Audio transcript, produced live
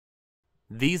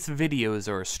These videos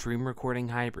are a stream recording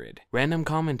hybrid. Random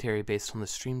commentary based on the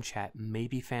stream chat may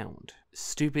be found.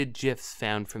 Stupid GIFs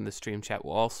found from the stream chat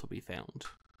will also be found.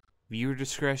 Viewer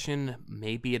discretion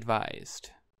may be advised.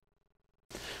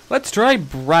 Let's try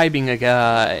bribing a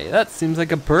guy. That seems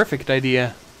like a perfect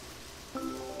idea.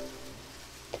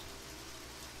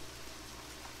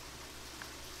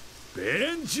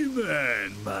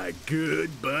 Benjamin, my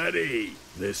good buddy.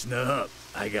 Listen up.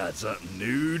 I got something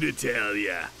new to tell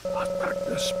ya.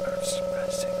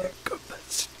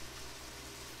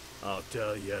 I'll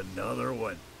tell you another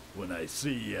one when I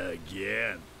see you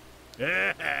again.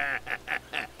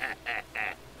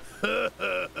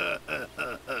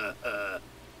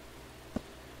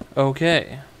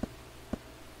 Okay.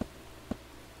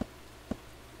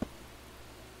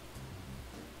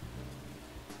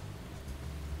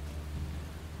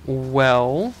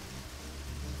 Well,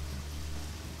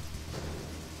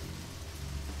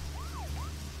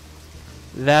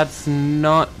 that's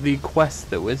not the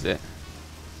quest that was it.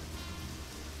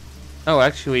 Oh,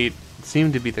 actually, it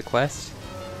seemed to be the quest.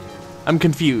 I'm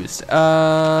confused.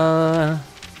 Well,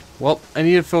 I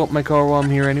need to fill up my car while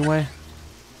I'm here anyway.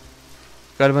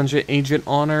 Got a bunch of agent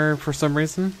honor for some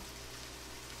reason.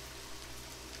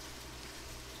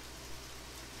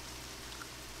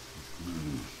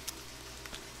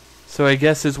 So I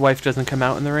guess his wife doesn't come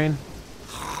out in the rain?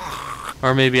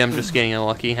 Or maybe I'm just getting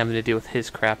unlucky having to deal with his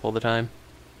crap all the time.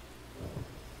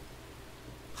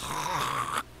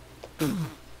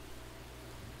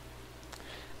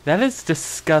 That is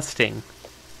disgusting.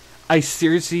 I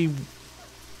seriously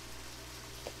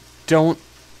don't...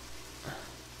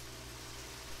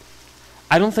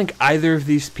 I don't think either of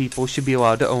these people should be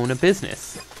allowed to own a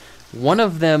business. One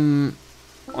of them,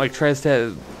 like, tries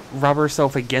to rub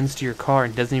herself against your car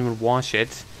and doesn't even wash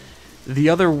it. The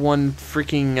other one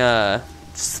freaking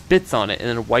spits on it and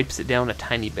then wipes it down a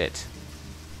tiny bit.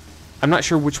 I'm not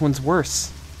sure which one's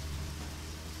worse.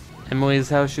 Emily's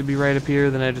house should be right up here,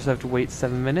 then I just have to wait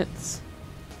 7 minutes.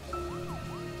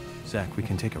 Zach, we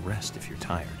can take a rest if you're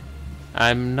tired.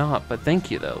 I'm not, but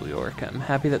thank you though, York. I'm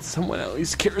happy that someone at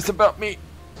least cares about me.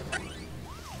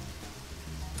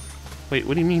 Wait,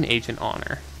 what do you mean Agent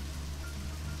Honor?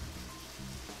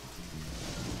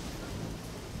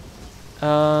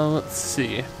 Let's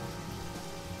see.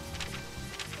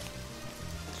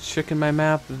 Checking my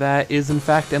map, that is in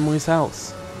fact Emily's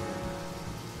house.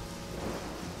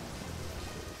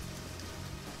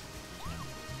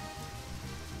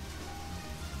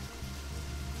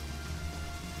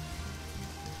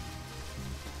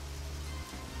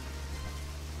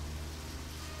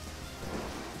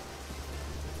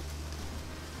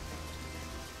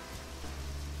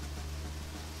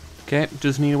 Okay,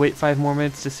 just need to wait 5 more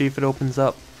minutes to see if it opens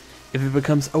up. If it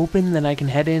becomes open, then I can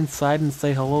head inside and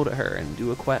say hello to her and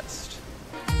do a quest.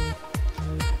 I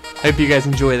hope you guys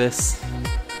enjoy this.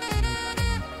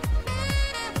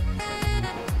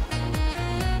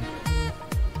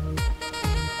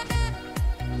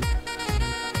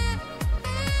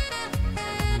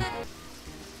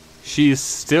 She's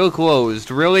still closed,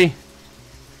 really?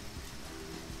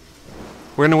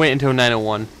 We're gonna wait until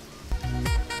 9:01.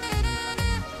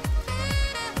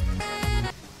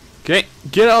 Okay,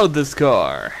 get out of this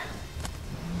car.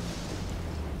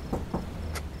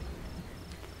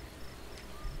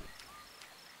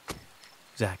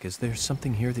 Zach, is there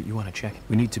something here that you want to check?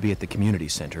 We need to be at the community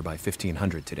center by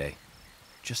 1500 today.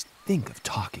 Just think of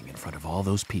talking in front of all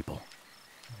those people.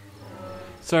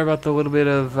 Sorry about the little bit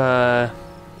of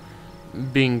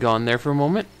being gone there for a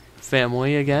moment.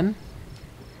 Family again.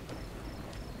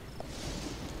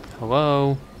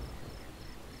 Hello.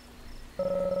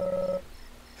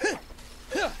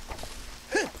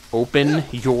 Open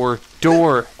your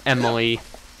door, Emily.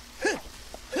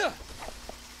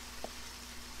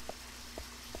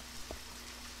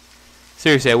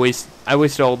 Seriously, I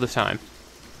wasted all this time.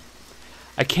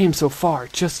 I came so far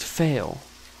just to fail.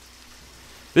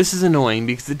 This is annoying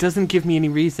because it doesn't give me any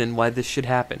reason why this should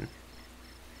happen.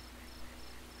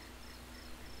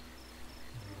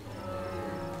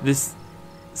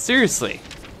 Seriously,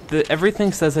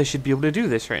 everything says I should be able to do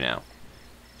this right now.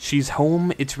 She's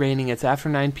home, it's raining, it's after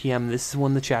 9 p.m. This is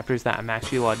one of the chapters that I'm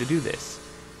actually allowed to do this.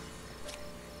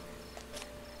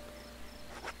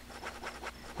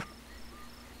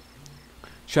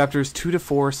 Chapters 2 to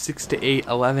 4, 6 to 8,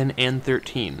 11, and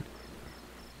 13.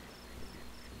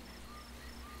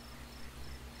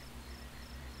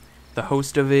 The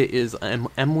host of it is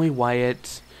Emily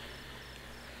Wyatt.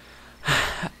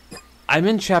 I'm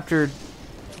in chapter...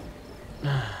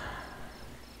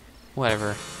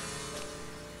 Whatever.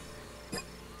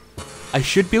 I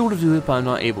should be able to do it, but I'm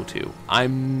not able to.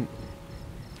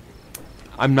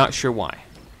 I'm not sure why.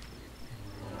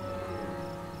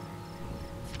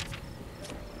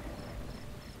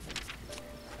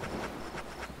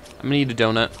 I'm gonna eat a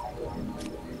donut.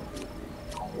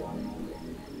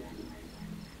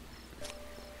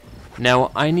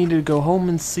 Now, I need to go home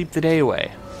and sleep the day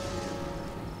away.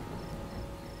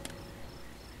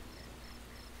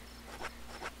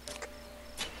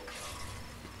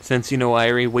 Since, you know, I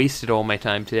already wasted all my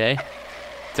time today.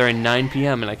 It's already 9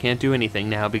 p.m. and I can't do anything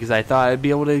now because I thought I'd be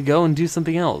able to go and do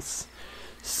something else.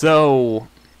 So,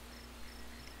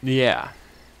 yeah.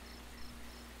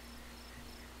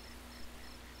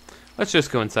 Let's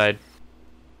just go inside.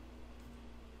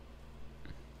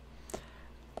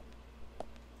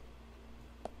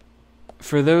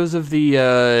 For those of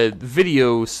the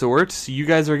video sorts, you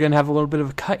guys are going to have a little bit of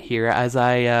a cut here as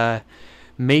I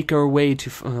make our way to,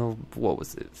 what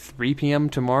was it, 3 p.m.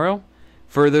 tomorrow?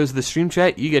 For those of the stream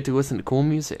chat, you get to listen to cool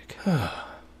music.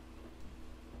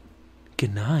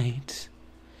 Good night.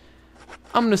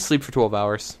 I'm going to sleep for 12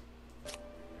 hours.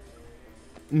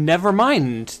 Never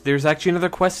mind. There's actually another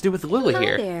quest to do with Lily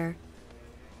here. Hi there.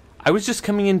 I was just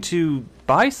coming in to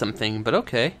buy something, but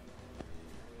okay.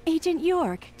 Agent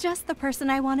York, just the person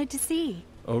I wanted to see.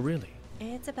 Oh, really?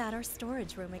 It's about our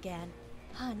storage room again.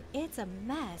 Hun, it's a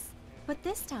mess. But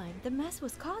this time, the mess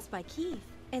was caused by Keith.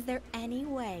 Is there any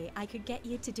way I could get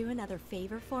you to do another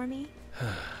favor for me?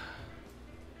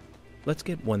 Let's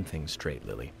get one thing straight,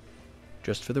 Lily.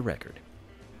 Just for the record,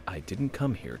 I didn't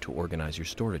come here to organize your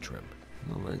storage room.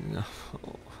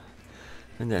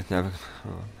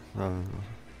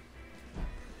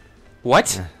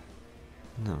 What?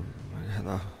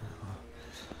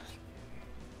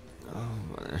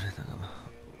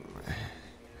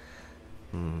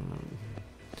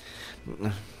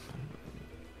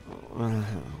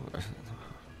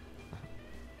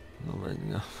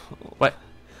 What?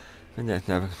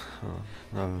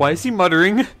 Why is he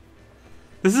muttering?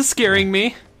 This is scaring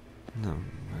me.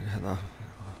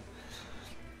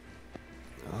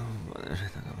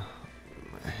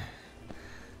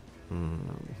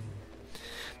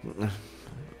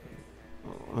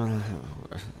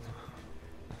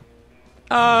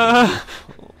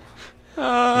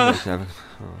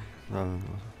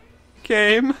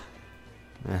 Game.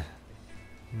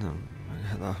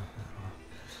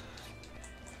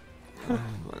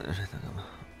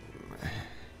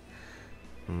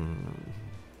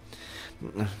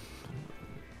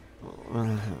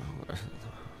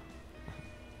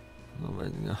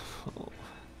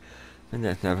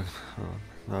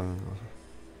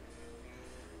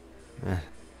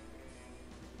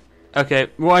 Okay,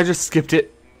 well I just skipped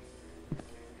it.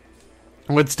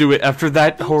 Let's do it after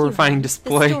that Thank horrifying you.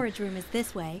 display. The storage room is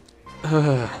this way.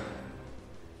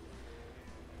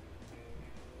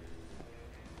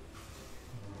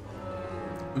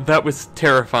 That was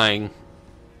terrifying.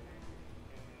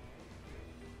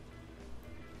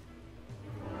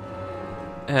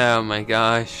 Oh my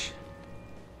gosh.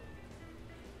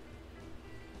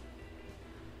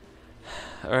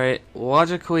 Alright,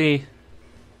 logically...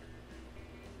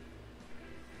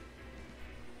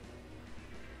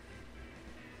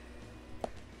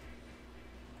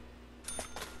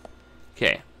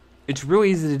 Okay. It's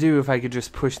really easy to do if I could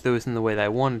just push those in the way that I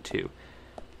wanted to.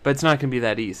 But it's not going to be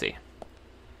that easy.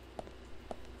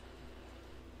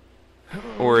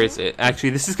 Or is it? Actually,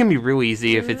 this is going to be real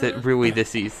easy if it's really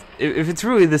this easy. If it's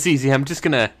really this easy, I'm just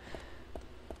going to...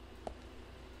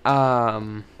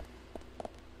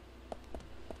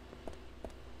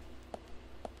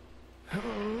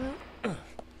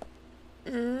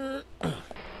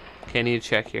 Okay, I need to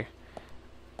check here.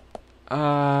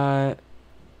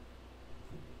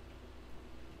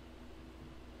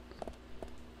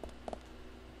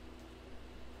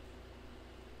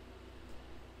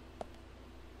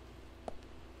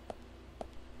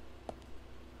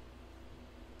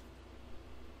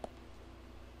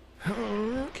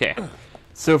 Okay,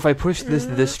 so if I push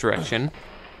this direction,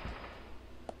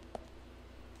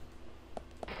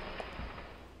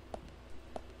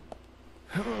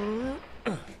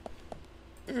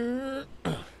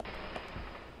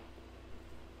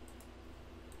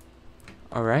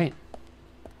 all right,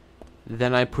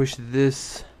 then I push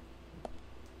this.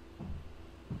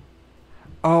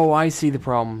 Oh, I see the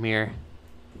problem here.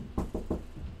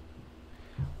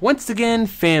 Once again,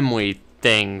 family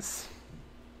things.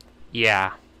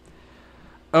 Yeah.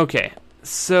 Okay,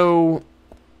 so...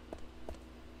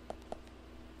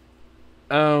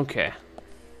 Okay.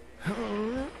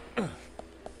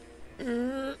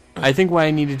 I think what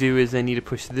I need to do is I need to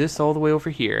push this all the way over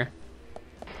here.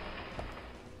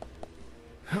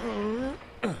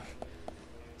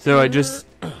 So I just...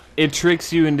 it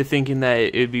tricks you into thinking that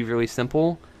it would be really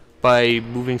simple by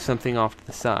moving something off to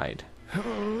the side.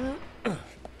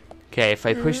 Okay, if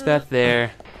I push that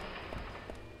there,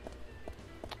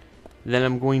 then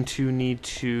I'm going to need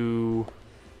to...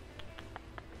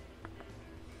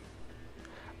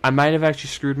 I might have actually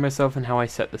screwed myself in how I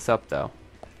set this up, though.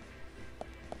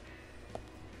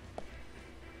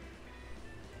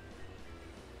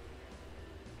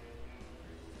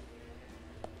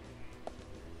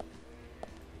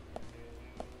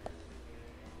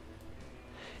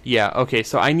 Yeah, okay,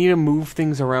 so I need to move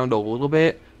things around a little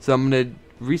bit, so I'm going to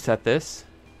reset this.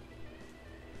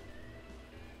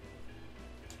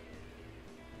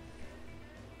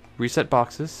 Reset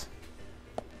boxes.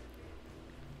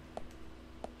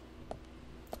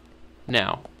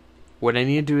 Now, what I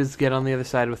need to do is get on the other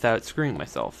side without screwing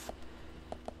myself.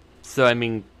 So, I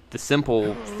mean, the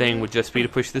simple thing would just be to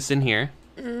push this in here.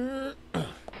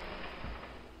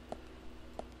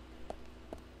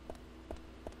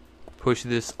 Push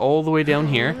this all the way down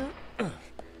here.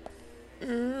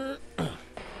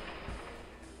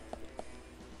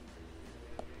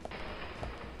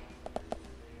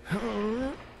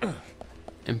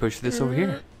 And push this over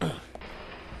here.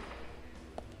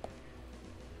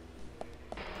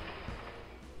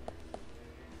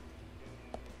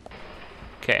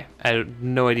 Okay, I have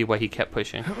no idea why he kept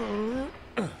pushing.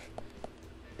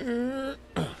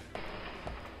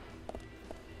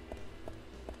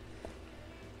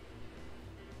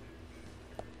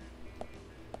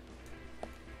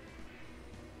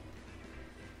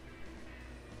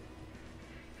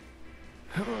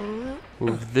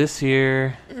 Move this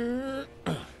here.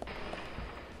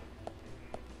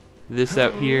 This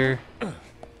out here.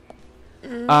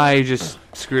 I just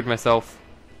screwed myself.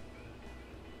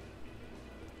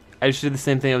 I just did the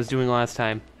same thing I was doing last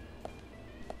time.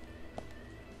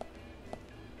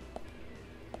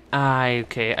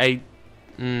 Okay,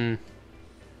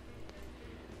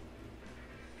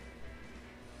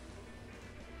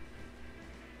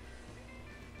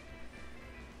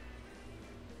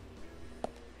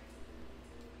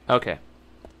 Okay.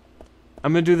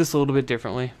 I'm gonna do this a little bit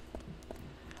differently.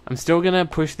 I'm still gonna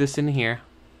push this in here.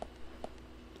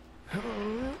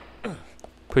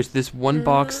 Push this one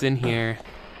box in here.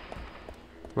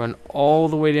 Run all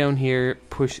the way down here.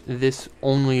 Push this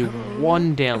only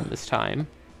one down this time.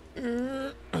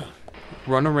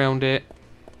 Run around it.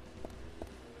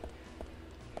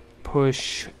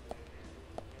 Push.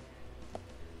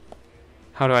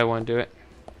 How do I want to do it?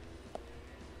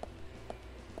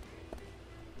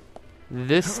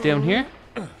 This down here.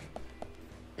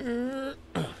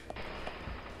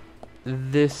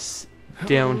 This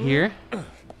down here.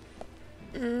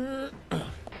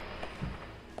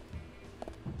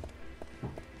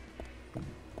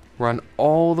 Run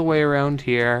all the way around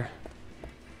here.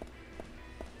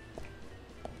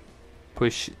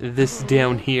 Push this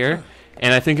down here.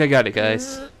 And I think I got it,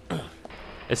 guys.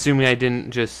 Assuming I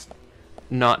didn't just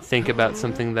not think about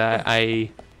something that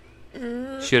I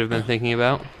should have been thinking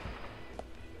about.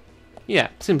 Yeah,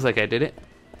 seems like I did it.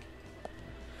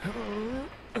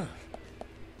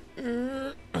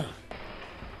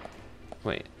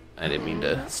 Wait, I didn't mean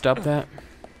to stop that.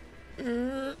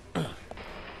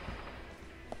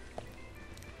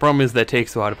 Problem is that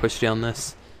takes a while to push down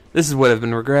this. This is what I've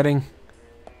been regretting.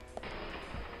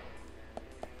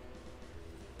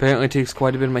 Apparently it takes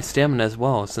quite a bit of my stamina as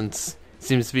well, since it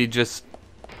seems to be just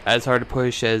as hard to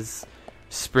push as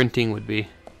sprinting would be.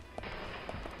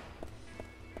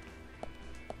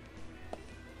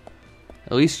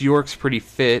 At least York's pretty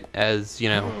fit, as, you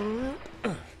know,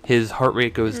 his heart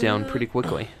rate goes down pretty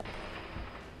quickly.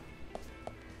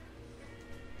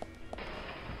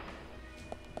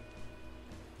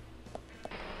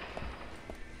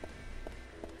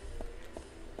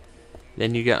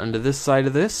 Then you get onto this side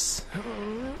of this.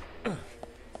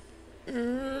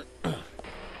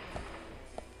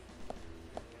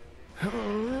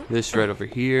 This right over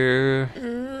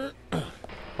here.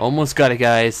 Almost got it,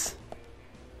 guys.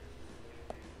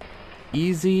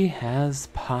 Easy as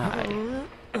pie.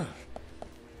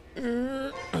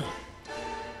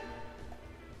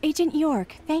 Agent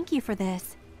York, thank you for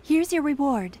this. Here's your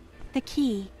reward. The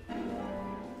key.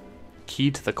 Key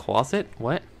to the closet?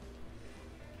 What?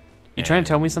 You trying to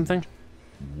tell me something?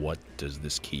 What does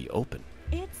this key open?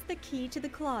 It's the key to the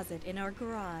closet in our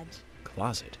garage.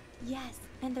 Closet? Yes,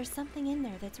 and there's something in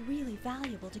there that's really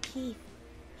valuable to Keith.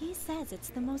 He says it's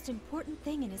the most important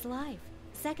thing in his life,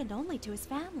 second only to his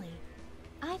family.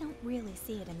 I don't really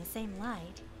see it in the same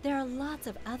light. There are lots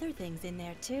of other things in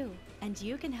there too, and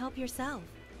you can help yourself.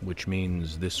 Which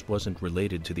means this wasn't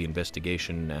related to the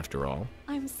investigation after all?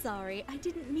 I'm sorry, I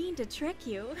didn't mean to trick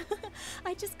you.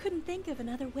 I just couldn't think of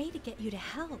another way to get you to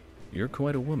help. You're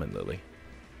quite a woman, Lily.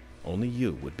 Only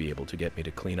you would be able to get me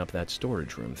to clean up that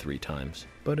storage room 3 times,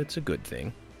 but it's a good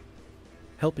thing.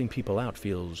 Helping people out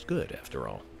feels good, after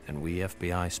all. And we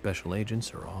FBI special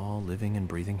agents are all living and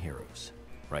breathing heroes.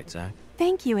 Right, Zach?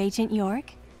 Thank you, Agent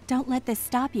York. Don't let this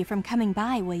stop you from coming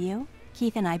by, will you?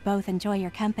 Keith and I both enjoy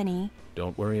your company.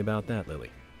 Don't worry about that,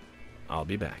 Lily. I'll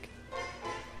be back.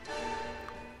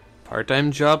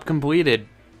 Part-time job completed.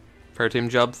 Part-time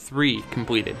job 3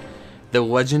 completed. The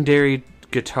legendary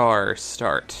guitar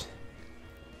start.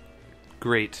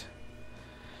 Great.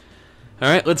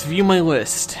 Alright, let's view my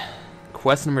list.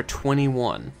 Quest number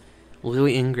 21.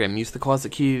 Lily Ingram. Use the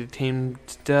closet key to obtain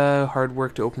hard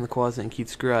work to open the closet in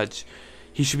Keith's garage.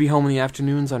 He should be home in the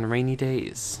afternoons on rainy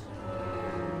days.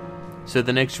 So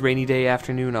the next rainy day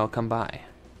afternoon I'll come by.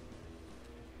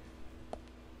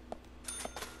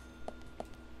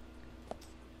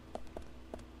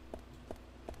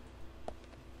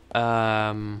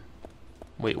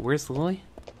 Wait, where's Lily?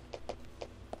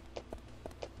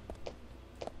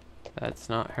 That's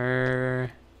not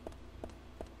her.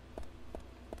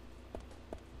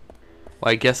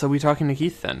 Well, I guess I'll be talking to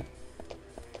Keith then.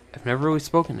 I've never really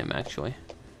spoken to him, actually.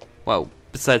 Well,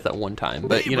 besides that one time,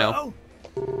 but you know.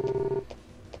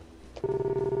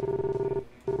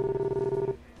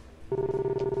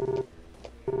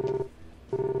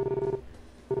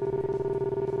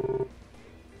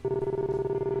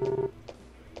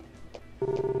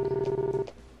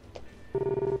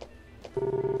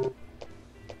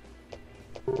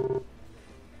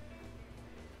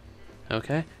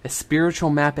 Okay. A spiritual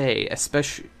map A. A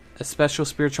special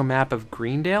spiritual map of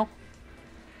Greendale?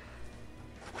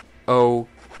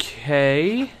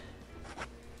 Okay.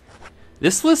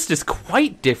 This list is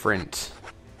quite different.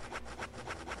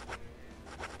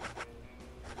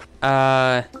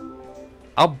 I'll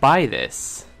buy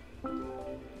this.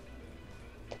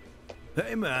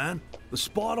 Hey man, the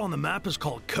spot on the map is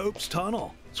called Cope's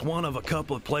Tunnel. It's one of a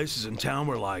couple of places in town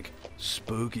where, like,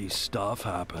 spooky stuff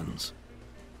happens.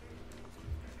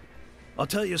 I'll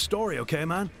tell you a story, okay,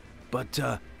 man? But,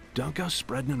 don't go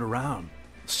spreading it around.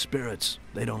 Spirits,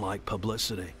 they don't like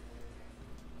publicity.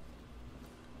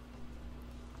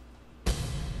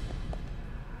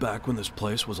 Back when this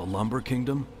place was a lumber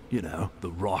kingdom, you know,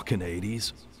 the rockin'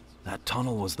 80s, that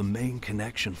tunnel was the main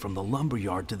connection from the lumber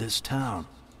yard to this town.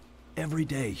 Every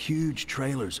day, huge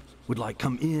trailers would, like,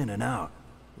 come in and out.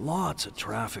 Lots of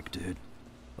traffic, dude.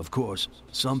 Of course,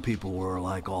 some people were,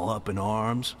 like, all up in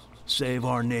arms. Save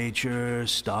our nature,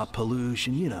 stop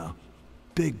pollution, you know.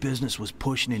 Big business was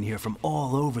pushing in here from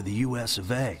all over the US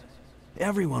of A.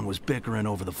 Everyone was bickering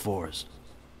over the forest.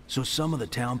 So some of the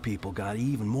town people got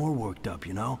even more worked up,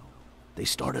 you know? They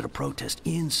started a protest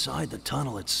inside the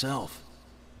tunnel itself.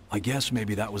 I guess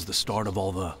maybe that was the start of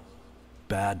all the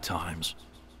bad times.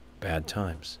 Bad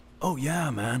times. Oh yeah,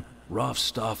 man. Rough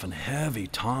stuff and heavy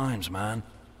times, man.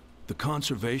 The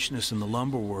conservationists and the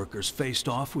lumber workers faced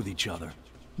off with each other.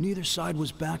 Neither side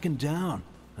was backing down,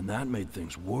 and that made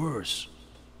things worse.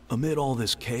 Amid all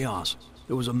this chaos,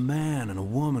 there was a man and a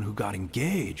woman who got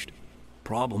engaged.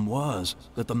 Problem was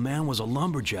that the man was a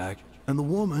lumberjack, and the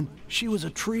woman, she was a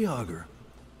tree hugger.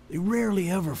 They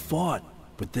rarely ever fought,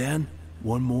 but then,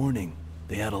 one morning,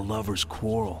 they had a lover's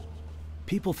quarrel.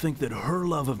 People think that her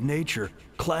love of nature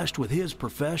clashed with his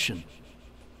profession,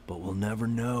 but we'll never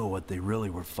know what they really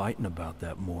were fighting about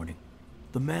that morning.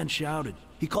 The man shouted.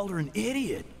 He called her an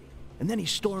idiot, and then he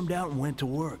stormed out and went to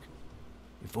work.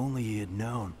 If only he had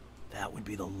known, that would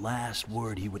be the last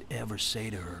word he would ever say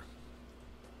to her.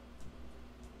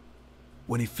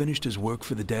 When he finished his work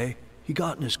for the day, he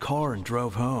got in his car and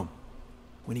drove home.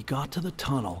 When he got to the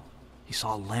tunnel, he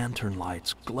saw lantern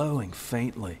lights glowing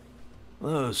faintly.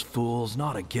 Those fools,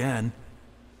 not again.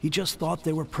 He just thought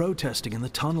they were protesting in the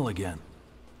tunnel again.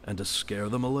 And to scare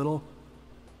them a little,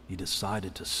 he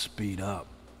decided to speed up.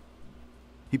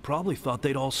 He probably thought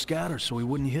they'd all scatter so he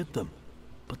wouldn't hit them.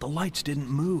 But the lights didn't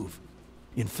move.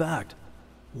 In fact,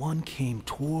 one came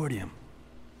toward him.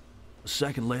 A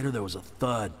second later, there was a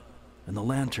thud, and the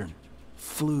lantern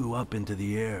flew up into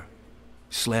the air.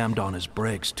 He slammed on his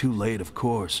brakes, too late, of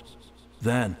course.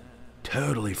 Then,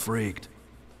 totally freaked,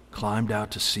 climbed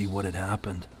out to see what had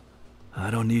happened. I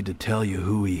don't need to tell you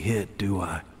who he hit, do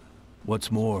I?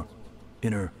 What's more,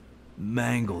 in her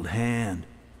mangled hand,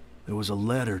 there was a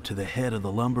letter to the head of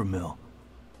the lumber mill.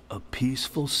 A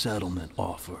peaceful settlement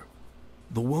offer.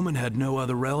 The woman had no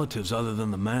other relatives other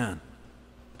than the man.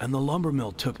 And the lumber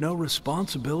mill took no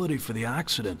responsibility for the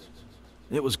accident.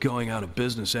 It was going out of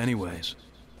business anyways.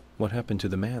 What happened to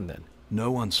the man then?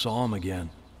 No one saw him again.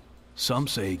 Some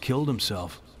say he killed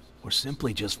himself, or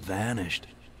simply just vanished.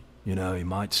 You know, he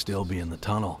might still be in the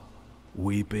tunnel,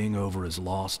 weeping over his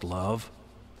lost love.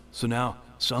 So now,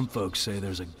 some folks say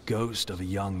there's a ghost of a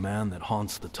young man that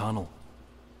haunts the tunnel.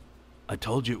 I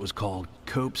told you it was called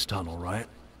Cope's Tunnel, right?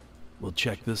 Well,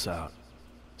 check this out.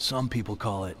 Some people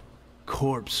call it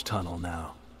Corpse Tunnel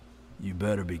now. You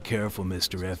better be careful,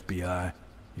 Mr. FBI,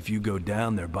 if you go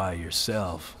down there by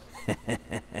yourself.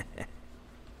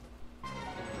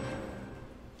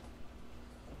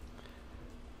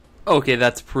 Okay,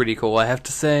 that's pretty cool, I have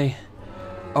to say.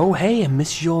 Oh, hey,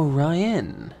 Monsieur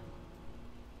Ryan.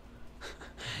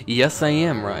 Yes, I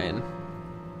am, Ryan.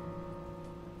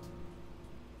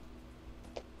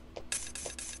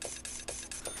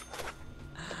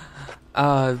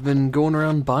 I've been going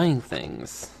around buying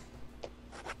things.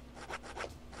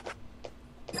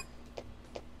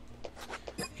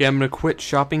 Okay, I'm gonna quit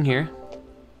shopping here.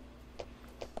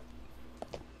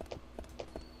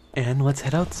 And let's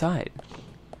head outside.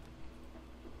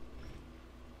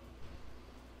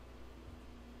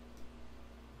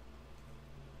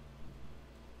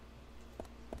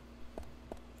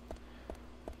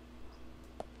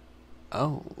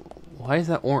 Oh, why is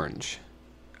that orange?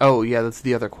 Oh, yeah, that's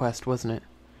the other quest, wasn't it?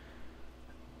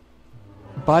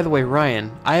 By the way,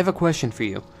 Ryan, I have a question for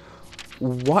you.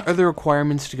 What are the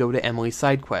requirements to go to Emily's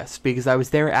side quest? Because I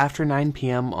was there after 9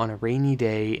 p.m. on a rainy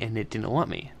day and it didn't let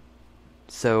me.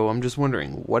 So I'm just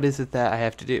wondering, what is it that I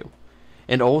have to do?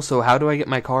 And also, how do I get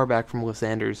my car back from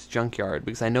Lysander's junkyard?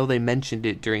 Because I know they mentioned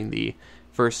it during the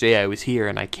first day I was here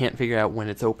and I can't figure out when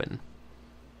it's open.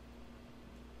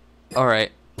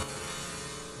 Alright.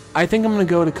 I think I'm going to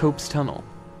go to Cope's Tunnel.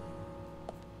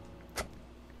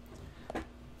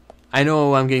 I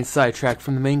know I'm getting sidetracked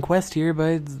from the main quest here,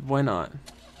 but why not?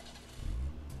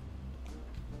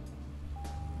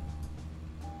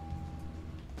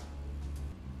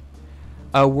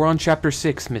 We're on chapter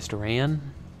 6, Mr. Ryan.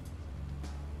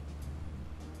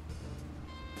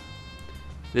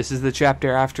 This is the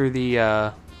chapter after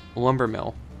the lumber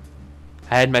mill.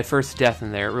 I had my first death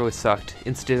in there. It really sucked.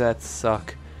 Insta-deaths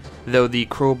suck. Though the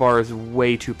crowbar is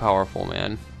way too powerful,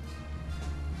 man.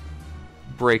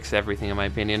 Breaks everything, in my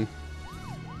opinion.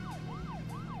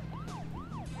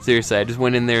 Seriously, I just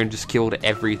went in there and just killed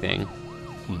everything.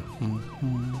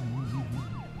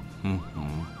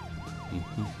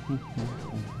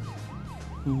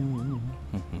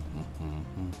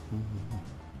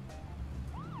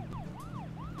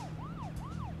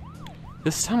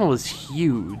 This tunnel is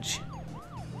huge.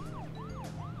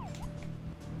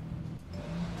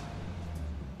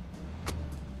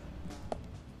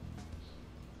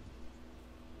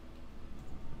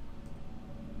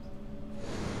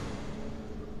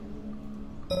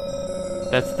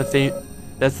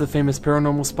 That's the famous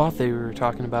paranormal spot they were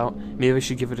talking about. Maybe I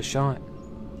should give it a shot.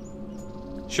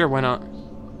 Sure, why not?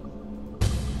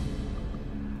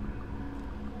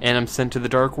 And I'm sent to the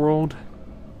dark world?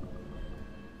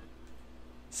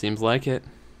 Seems like it.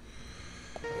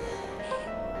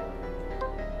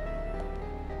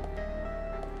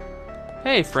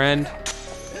 Hey, friend.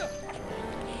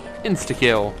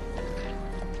 Insta-kill.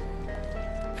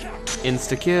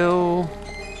 Insta-kill.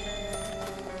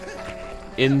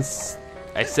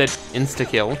 I said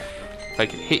insta-kill. If I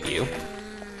could hit you.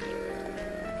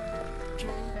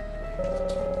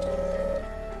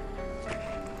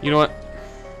 You know what?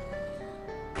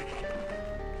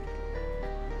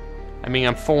 I mean,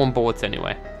 I'm full on bullets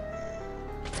anyway.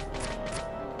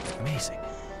 Amazing.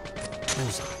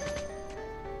 Bullseye.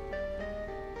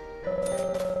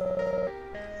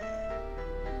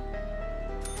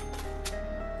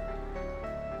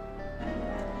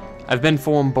 I've been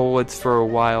full on bullets for a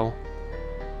while.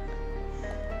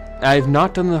 I've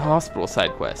not done the hospital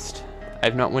side quest.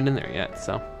 I've not went in there yet,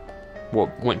 so...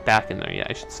 Well, went back in there yet,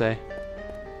 I should say.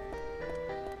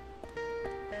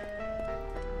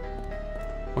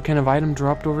 What kind of item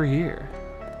dropped over here?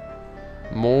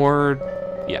 More...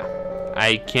 yeah.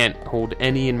 I can't hold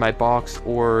any in my box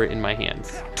or in my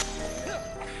hands.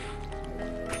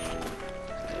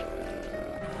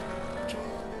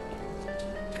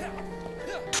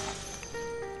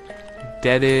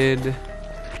 Deaded.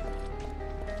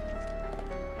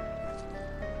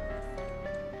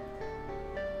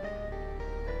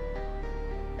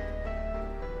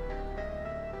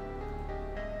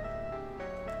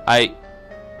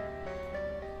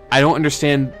 I don't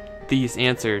understand these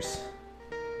answers.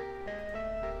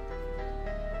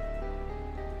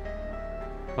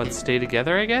 Let's stay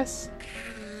together, I guess?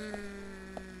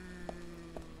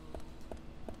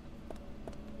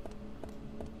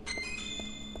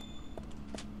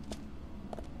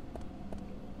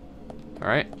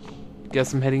 Alright.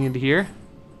 Guess I'm heading into here.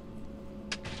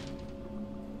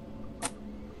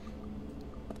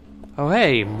 Oh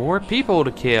hey, more people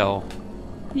to kill.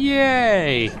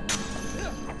 Yay!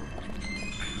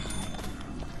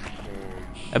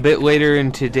 A bit later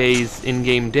in today's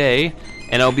in-game day,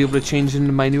 and I'll be able to change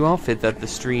into my new outfit that the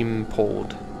stream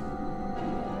pulled.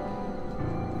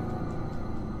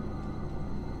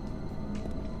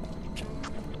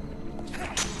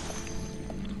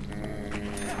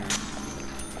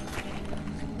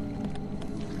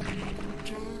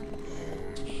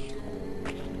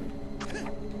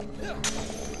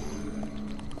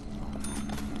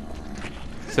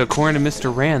 So according to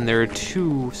Mr. Rand, there are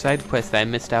 2 side quests that I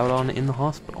missed out on in the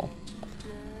hospital.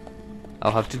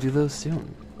 I'll have to do those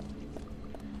soon.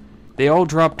 They all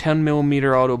drop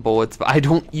 10mm auto bullets, but I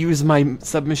don't use my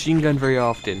submachine gun very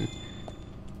often.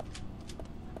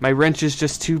 My wrench is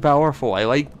just too powerful. I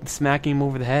like smacking him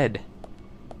over the head.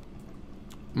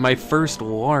 My first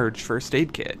large first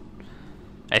aid kit,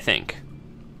 I think.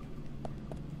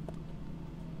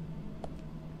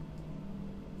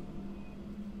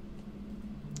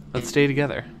 Let's stay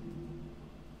together.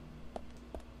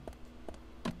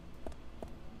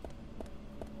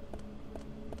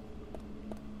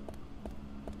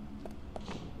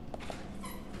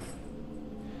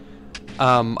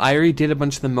 I already did a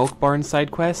bunch of the Milk Barn side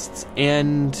quests,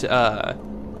 and did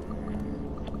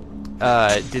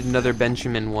another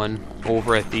Benjamin one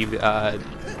over at the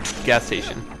gas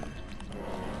station.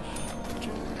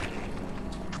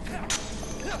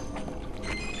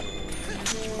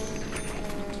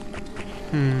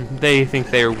 They think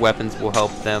their weapons will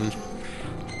help them.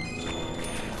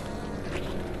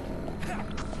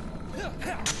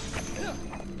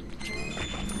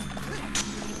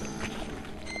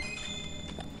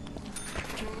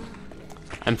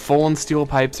 I'm full on steel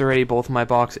pipes already, both in my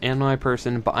box and my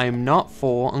person, but I'm not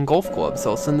full on golf clubs, so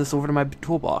I'll send this over to my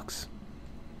toolbox.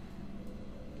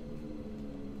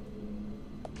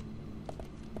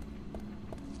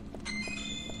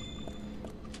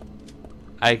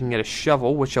 I can get a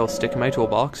shovel, which I'll stick in my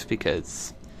toolbox,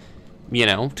 because, you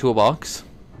know, toolbox.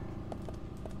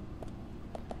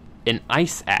 An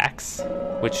ice axe,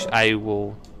 which I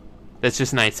will... That's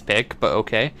just an ice pick, but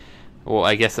okay. Well,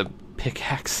 I guess a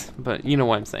pickaxe, but you know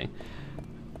what I'm saying.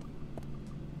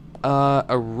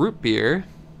 A root beer.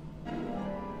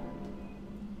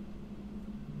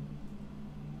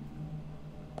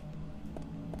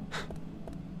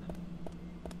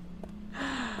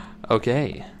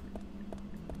 Okay.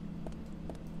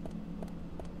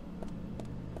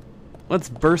 Let's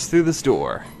burst through this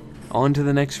door. On to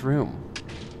the next room.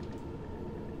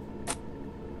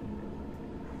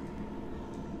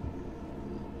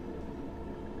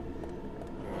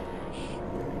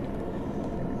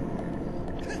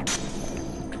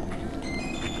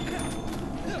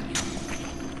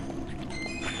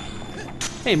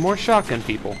 Hey, more shotgun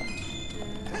people.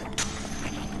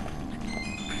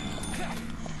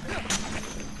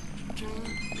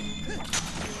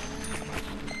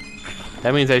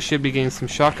 That means I should be getting some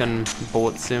shotgun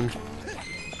bullets soon.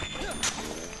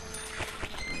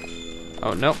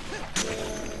 Oh, no.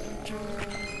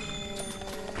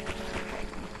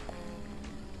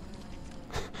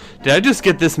 Did I just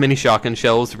get this many shotgun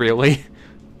shells, really?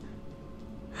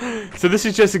 So this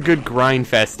is just a good grind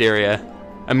fest area.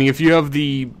 I mean, if you have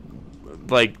the,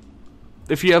 like,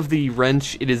 if you have the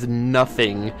wrench, it is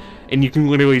nothing. And you can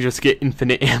literally just get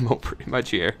infinite ammo pretty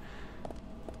much here.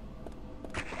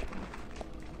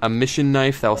 A mission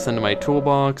knife that I'll send to my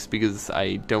toolbox because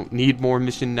I don't need more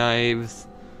mission knives.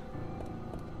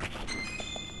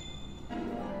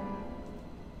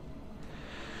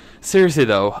 Seriously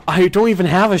though, I don't even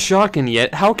have a shotgun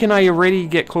yet. How can I already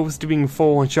get close to being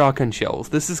full on shotgun shells?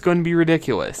 This is going to be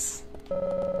ridiculous.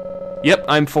 Yep,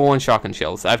 I'm full on shotgun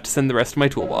shells. I have to send the rest of my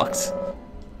toolbox.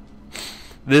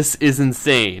 This is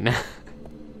insane.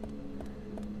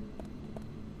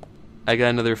 I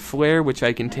got another flare, which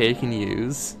I can take and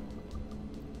use.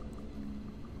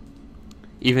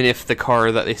 Even if the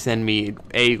car that they send me,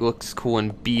 A, looks cool,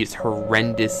 and B, is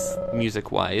horrendous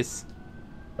music-wise.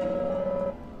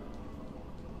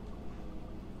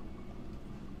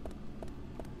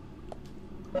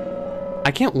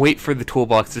 I can't wait for the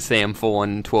toolbox to say I'm full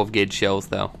on 12-gauge shells,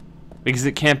 though. Because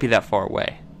it can't be that far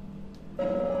away.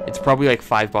 It's probably like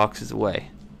 5 boxes away.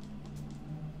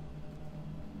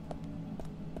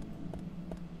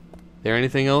 There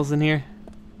anything else in here?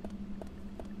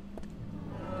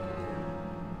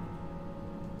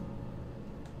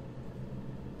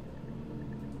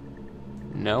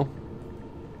 No.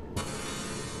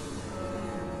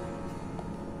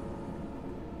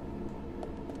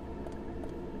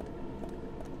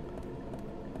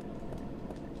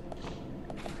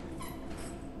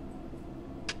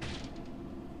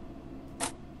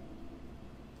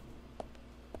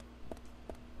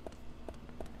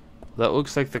 that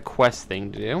looks like the quest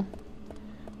thing to do.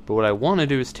 But what I want to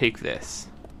do is take this.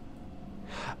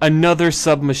 Another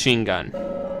submachine gun.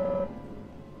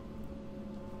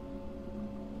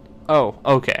 Oh,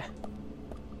 okay.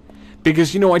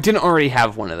 Because, you know, I didn't already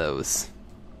have one of those.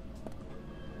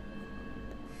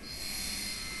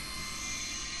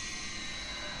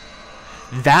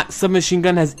 That submachine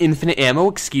gun has infinite ammo,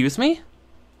 excuse me?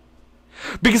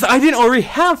 Because I didn't already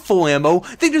have full ammo,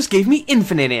 they just gave me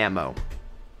infinite ammo.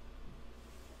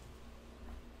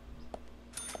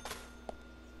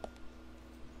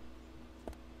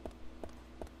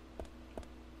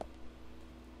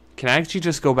 Can I actually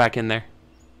just go back in there?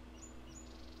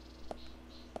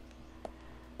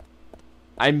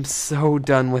 I'm so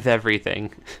done with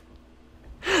everything.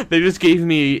 They just gave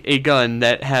me a gun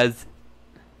that has...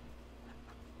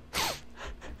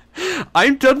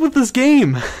 I'm done with this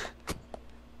game!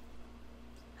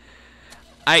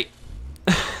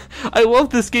 I love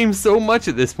this game so much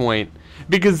at this point.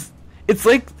 Because it's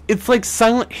like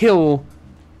Silent Hill,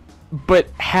 but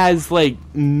has like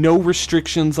no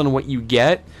restrictions on what you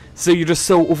get. So you're just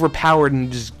so overpowered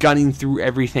and just gunning through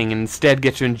everything and instead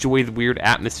get to enjoy the weird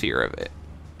atmosphere of it.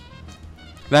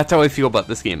 That's how I feel about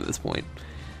this game at this point.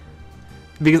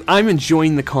 Because I'm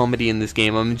enjoying the comedy in this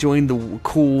game, I'm enjoying the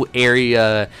cool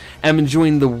area, I'm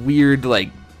enjoying the weird,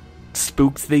 like,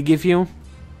 spooks they give you.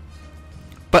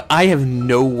 But I have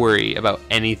no worry about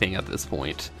anything at this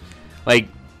point. Like,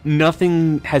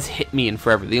 nothing has hit me in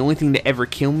forever. The only thing to ever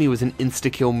kill me was an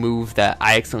insta-kill move that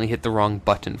I accidentally hit the wrong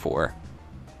button for.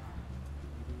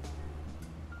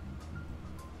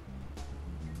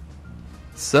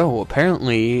 So,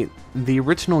 apparently, the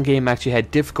original game actually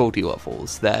had difficulty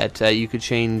levels that you could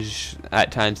change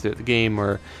at times throughout the game,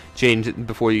 or change it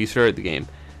before you started the game.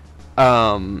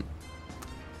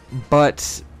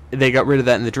 But they got rid of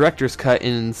that in the director's cut,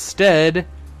 and instead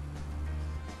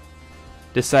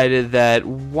decided that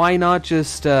why not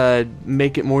just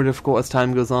make it more difficult as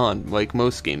time goes on, like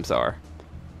most games are.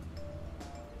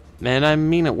 And I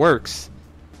mean, it works.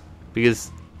 Because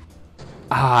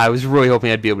I was really hoping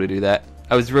I'd be able to do that.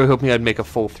 I was really hoping I'd make a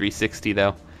full 360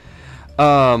 though.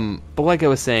 But like I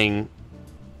was saying,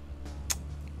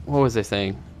 what was I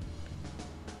saying?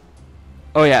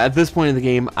 Oh yeah, at this point in the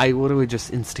game, I literally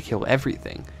just insta-kill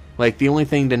everything. Like, the only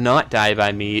thing to not die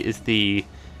by me is the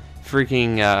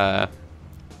freaking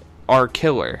R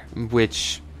killer,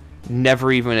 which I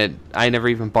never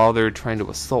even bothered trying to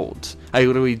assault. I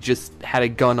literally just had a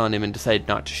gun on him and decided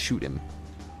not to shoot him.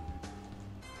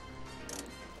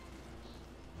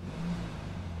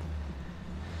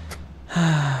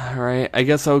 Alright, I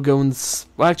guess I'll go and...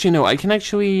 Well, actually, no, I can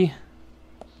actually...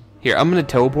 Here, I'm going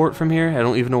to teleport from here. I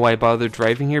don't even know why I bothered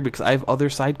driving here, because I have other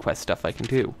side quest stuff I can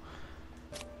do.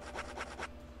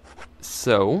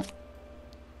 So,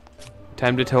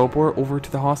 time to teleport over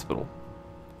to the hospital.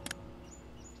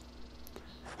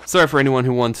 Sorry for anyone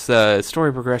who wants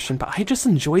story progression, but I just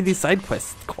enjoy these side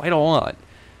quests quite a lot.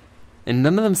 And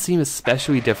none of them seem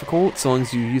especially difficult, so long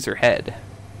as you use your head.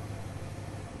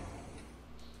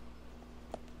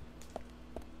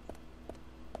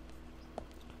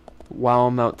 While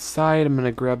I'm outside, I'm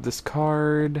gonna grab this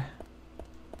card.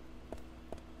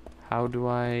 How do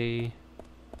I...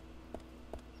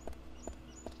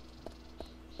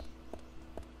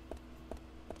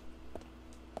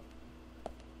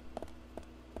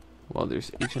 Well,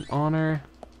 there's Agent Honor.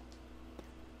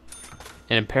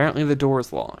 And apparently the door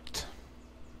is locked.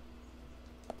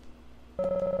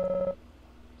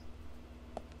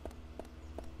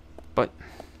 But...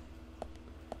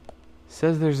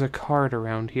 says there's a card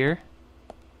around here.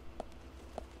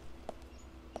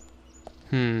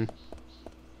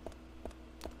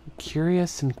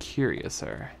 Curious and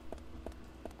curiouser.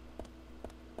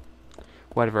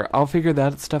 Whatever, I'll figure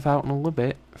that stuff out in a little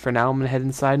bit. For now, I'm gonna head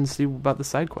inside and see about the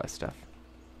side quest stuff.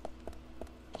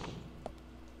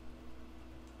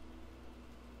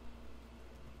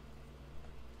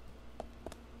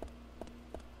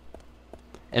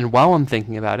 And while I'm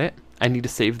thinking about it, I need to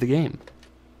save the game.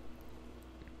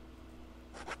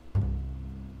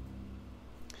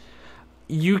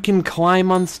 You can climb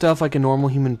on stuff like a normal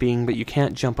human being, but you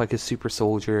can't jump like a super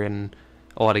soldier in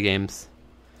a lot of games.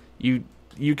 You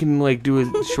can like do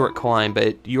a short climb,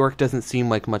 but York doesn't seem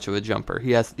like much of a jumper.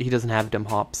 He doesn't have dim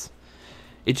hops.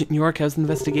 Agent York, how's the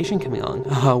investigation coming along?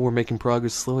 Oh, we're making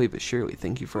progress slowly but surely.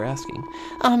 Thank you for asking.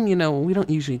 You know, we don't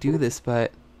usually do this,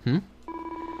 but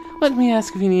let me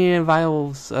ask if you need any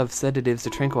vials of sedatives or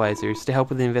tranquilizers to help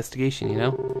with the investigation, you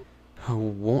know? Oh,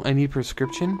 won't I need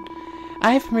prescription?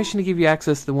 I have permission to give you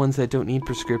access to the ones that don't need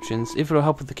prescriptions, if it'll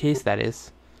help with the case, that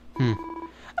is.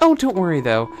 Oh, don't worry,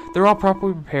 though. They're all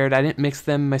properly prepared. I didn't mix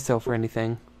them myself or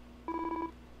anything.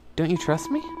 Don't you trust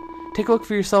me? Take a look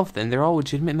for yourself then. They're all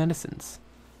legitimate medicines.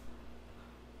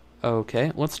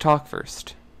 Okay, let's talk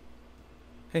first.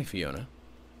 Hey, Fiona.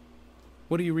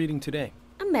 What are you reading today?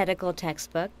 A medical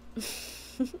textbook.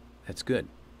 That's good.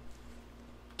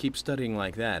 Keep studying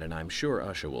like that, and I'm sure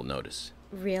Usha will notice.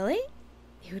 Really?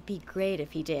 It would be great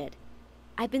if he did.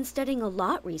 I've been studying a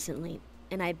lot recently,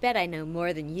 and I bet I know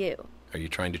more than you. Are you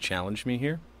trying to challenge me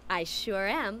here? I sure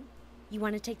am. You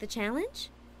want to take the challenge?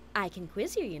 I can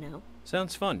quiz you, you know.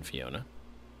 Sounds fun, Fiona.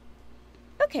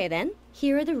 Okay then,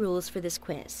 here are the rules for this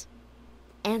quiz.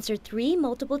 Answer 3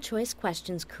 multiple-choice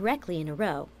questions correctly in a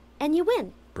row, and you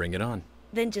win. Bring it on.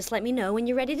 Then just let me know when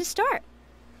you're ready to start.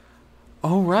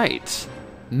 All right.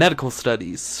 Medical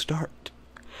studies start.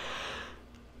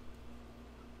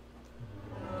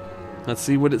 Let's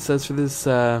see what it says for this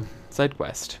side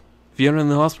quest. Fiona in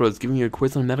the hospital is giving you a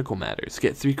quiz on medical matters.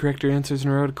 Get 3 correct answers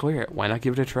in a row to clear it. Why not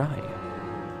give it a try?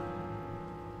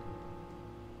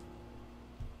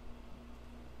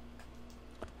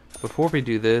 Before we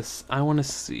do this, I want to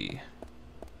see.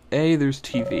 A, there's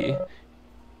TV.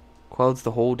 Clouds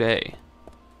the whole day.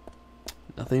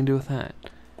 Nothing to do with that.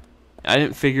 I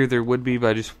didn't figure there would be, but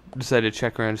I just decided to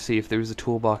check around to see if there was a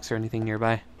toolbox or anything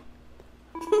nearby.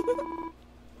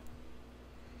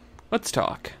 Let's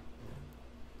talk.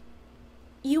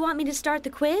 You want me to start the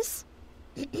quiz?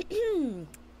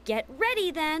 Get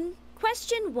ready then.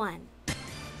 Question 1.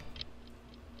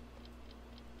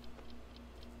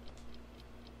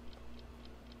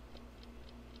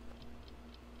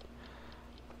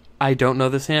 I don't know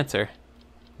this answer.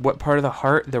 What part of the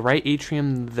heart? The right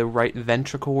atrium, the right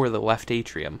ventricle, or the left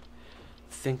atrium?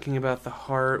 Thinking about the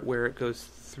heart, where it goes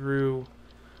through.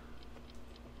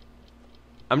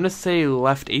 I'm going to say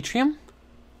left atrium?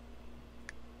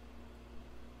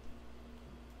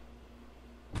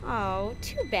 Oh,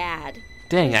 too bad.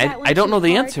 Dang, I don't know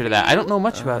the answer to that. I don't know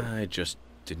much about it. I just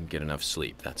didn't get enough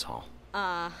sleep, that's all.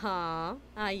 Uh-huh.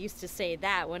 I used to say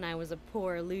that when I was a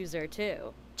poor loser,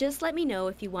 too. Just let me know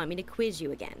if you want me to quiz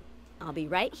you again. I'll be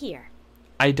right here.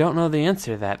 I don't know the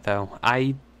answer to that, though.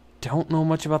 I don't know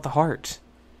much about the heart.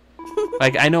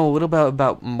 Like, I know a little bit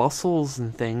about muscles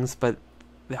and things, but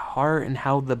the heart and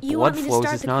how the blood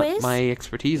flows is not quiz? my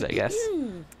expertise, I guess.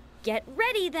 Get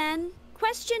ready, then.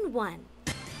 Question 1.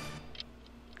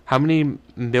 How many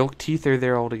milk teeth are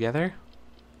there altogether?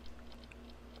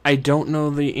 I don't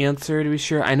know the answer, to be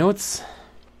sure. I know it's...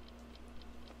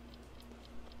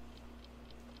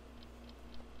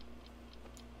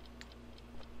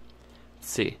 Let's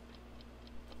see.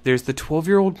 There's the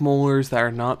 12-year-old molars that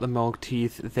are not the milk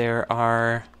teeth. There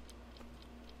are...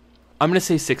 I'm going to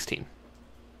say 16.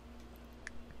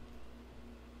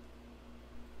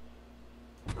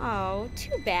 Oh,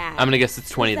 too bad. I'm going to guess it's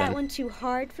 20 Is then. that one too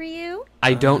hard for you?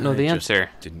 I don't know the just answer.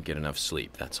 Didn't get enough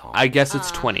sleep, that's all. I guess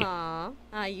it's 20.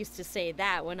 I used to say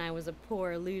that when I was a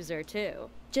poor loser, too.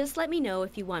 Just let me know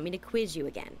if you want me to quiz you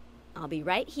again. I'll be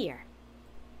right here.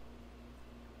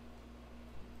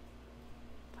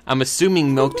 I'm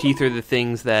assuming milk teeth are the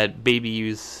things that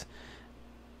babies,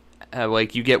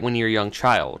 like you get when you're a young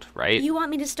child, right? You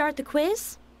want me to start the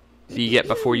quiz? You get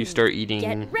before you start eating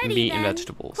Get ready, meat then. and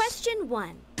vegetables. Question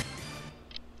 1.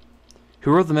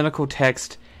 Who wrote the medical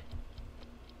text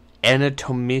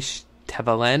Anatomisch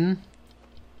Tavalen?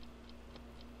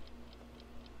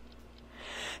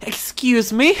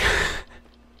 Excuse me?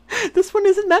 This one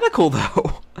isn't medical,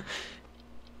 though.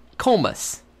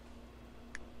 Comus.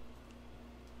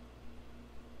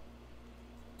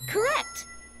 Correct.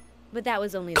 But that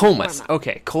was only the Comus. warm-up.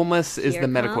 Okay, Comus is Here the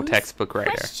medical comes textbook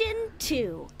writer. Question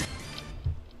 2.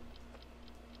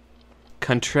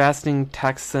 Contrasting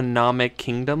taxonomic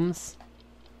kingdoms?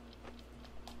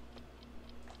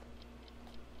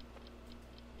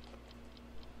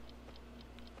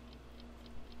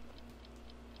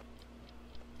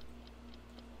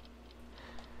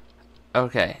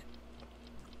 Okay.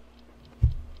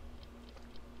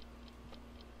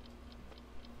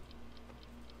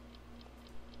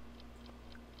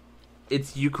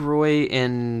 It's eukaryote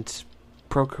and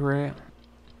prokaryote.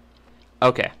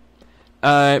 Okay.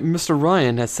 Mr.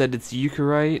 Ryan has said it's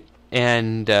eukaryote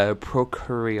and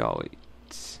prokaryote.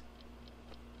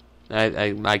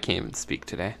 I can't even speak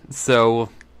today. So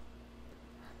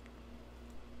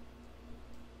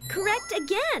Correct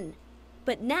again.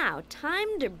 But now,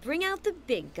 time to bring out the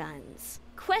big guns.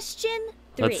 Question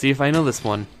 3. let's see if I know this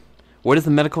one. What is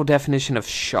the medical definition of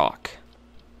shock?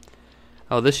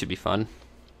 Oh, this should be fun.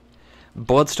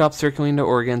 Blood stops circulating to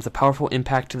organs, a powerful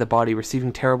impact to the body,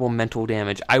 receiving terrible mental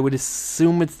damage. I would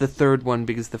assume it's the third one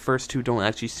because the first two don't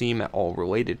actually seem at all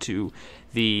related to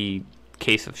the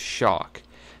case of shock.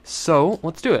 So,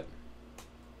 let's do it.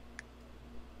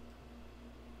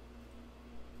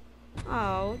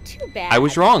 Oh, too bad. I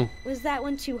was wrong. Was that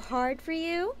one too hard for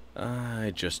you?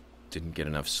 I just didn't get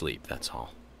enough sleep, that's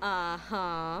all.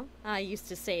 Uh-huh. I used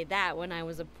to say that when I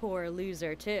was a poor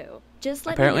loser, too. Just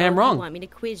let Apparently me know I'm if wrong. you want me to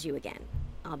quiz you again.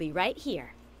 I'll be right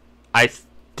here.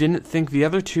 Didn't think the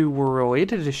other two were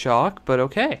related to shock, but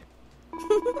okay.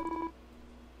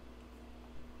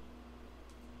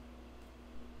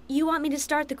 You want me to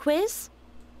start the quiz?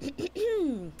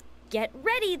 Get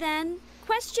ready, then.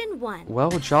 Question 1.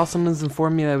 Well, Jocelyn has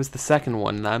informed me that it was the second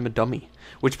one, and I'm a dummy.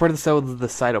 Which part of the cell is the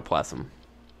cytoplasm?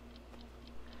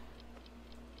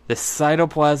 The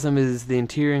cytoplasm is the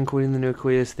interior including the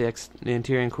nucleus, the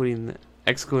interior including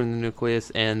excluding the nucleus,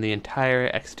 and the entire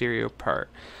exterior part.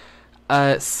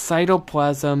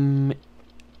 Cytoplasm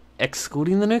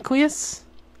excluding the nucleus,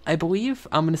 I believe?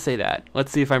 I'm going to say that.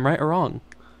 Let's see if I'm right or wrong.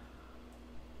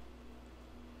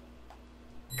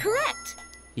 Correct!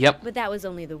 Yep. But that was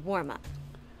only the warm-up.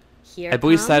 Here I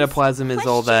believe comes cytoplasm is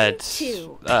all question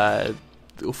that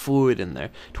 2. fluid in there.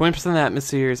 20% of the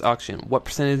atmosphere is oxygen. What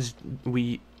percentage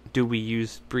do we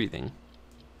use breathing?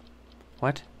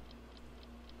 What?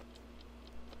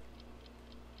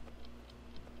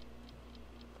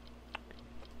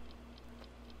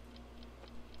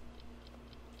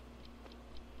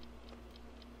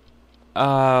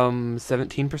 Um,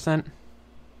 17%?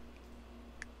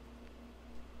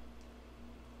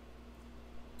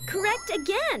 Correct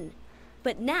again!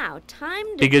 But now, time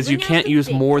to Because you bring out can't the use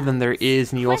big more than there guns.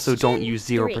 is, and you also don't Question use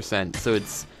 3. 0%. So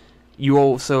it's... You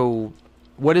also...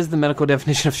 What is the medical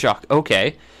definition of shock?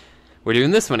 Okay. We're doing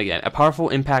this one again. A powerful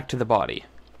impact to the body.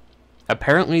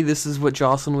 Apparently this is what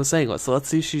Jocelyn was saying. So let's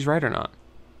see if she's right or not.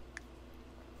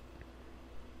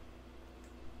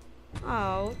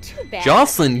 Oh, too bad.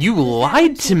 Jocelyn, you Was that lied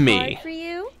one to too me. hard for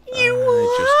you? You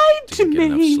I lied just to didn't get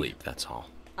enough me. sleep, that's all.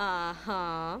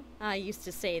 Uh-huh. I used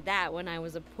to say that when I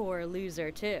was a poor loser,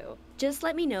 too. Just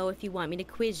let me know if you want me to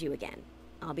quiz you again.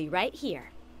 I'll be right here.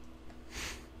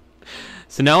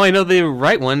 So now I know the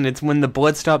right one. It's when the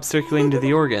blood stops circulating to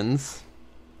the organs.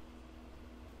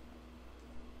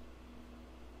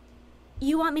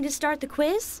 You want me to start the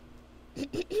quiz?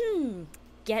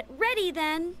 Get ready,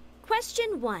 then.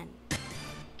 Question 1.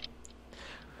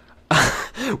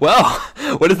 Well,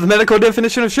 what is the medical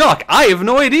definition of shock? I have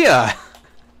no idea.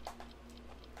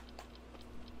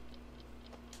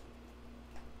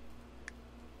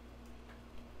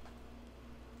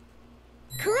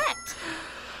 Correct!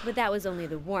 But that was only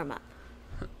the warm-up.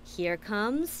 Here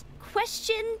comes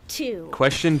question 2.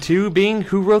 Question 2 being,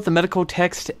 who wrote the medical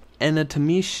text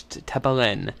Anatomische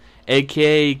Tabellen,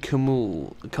 aka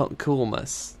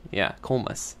Kulmus? Yeah,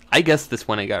 Kulmus. I guessed this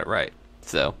one I got it right,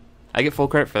 so I get full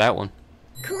credit for that one.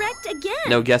 Correct again!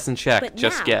 No guess and check, But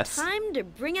just now, guess. time to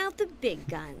bring out the big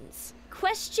guns.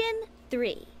 Question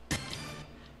 3.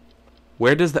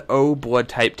 Where does the O blood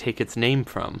type take its name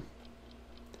from?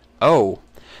 O.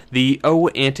 The O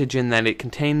antigen that it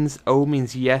contains. O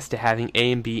means yes to having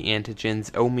A and B antigens.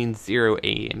 O means 0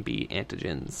 A and B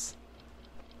antigens.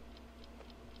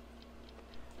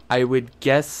 I would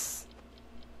guess...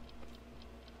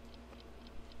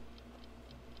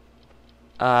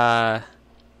 I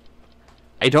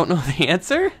don't know the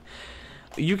answer.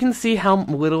 You can see how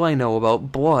little I know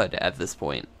about blood at this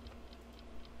point.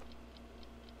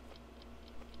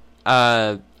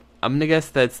 I'm gonna guess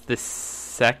that's the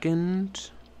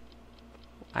second.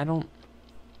 I don't.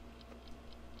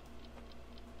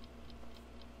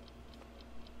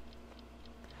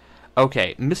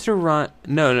 Okay, Mr.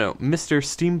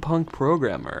 Steampunk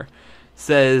Programmer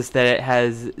says that it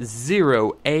has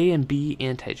 0 A and B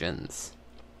antigens.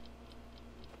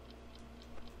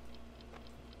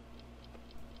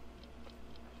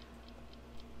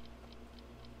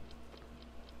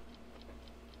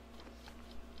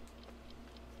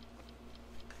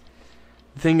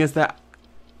 The thing is that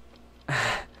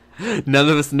none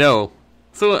of us know.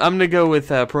 So I'm gonna go with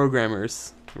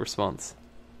programmer's response.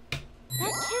 That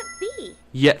can't be.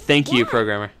 Yeah, thank you, Why?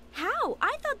 programmer. How?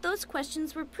 I thought those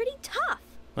questions were pretty tough.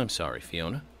 I'm sorry,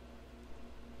 Fiona.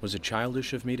 Was it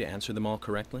childish of me to answer them all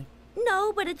correctly?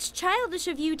 No, but it's childish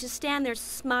of you to stand there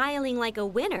smiling like a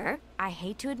winner. I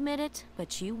hate to admit it,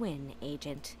 but you win,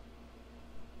 Agent.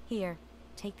 Here,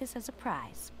 take this as a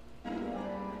prize.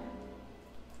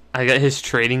 I got his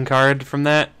trading card from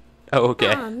that. Oh,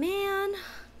 okay. Aw, man.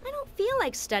 I don't feel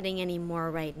like studying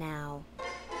anymore right now.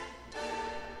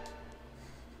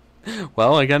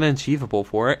 Well, I got an achievable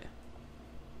for it.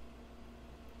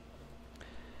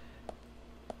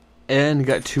 And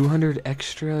got 200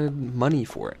 extra money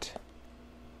for it.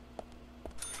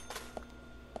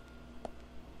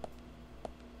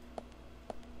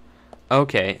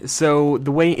 Okay, so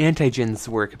the way antigens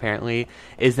work, apparently,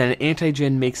 is that an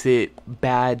antigen makes it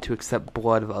bad to accept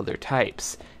blood of other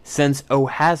types. Since O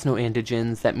has no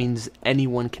antigens, that means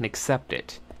anyone can accept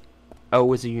it.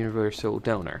 O is a universal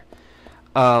donor.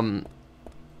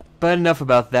 But enough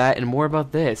about that, and more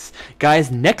about this. Guys,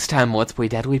 next time Let's Play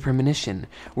Deadly Premonition,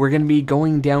 we're going to be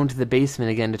going down to the basement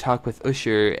again to talk with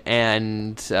Usher,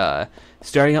 and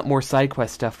starting up more side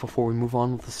quest stuff before we move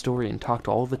on with the story and talk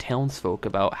to all the townsfolk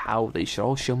about how they should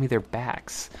all show me their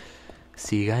backs.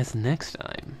 See you guys next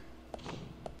time.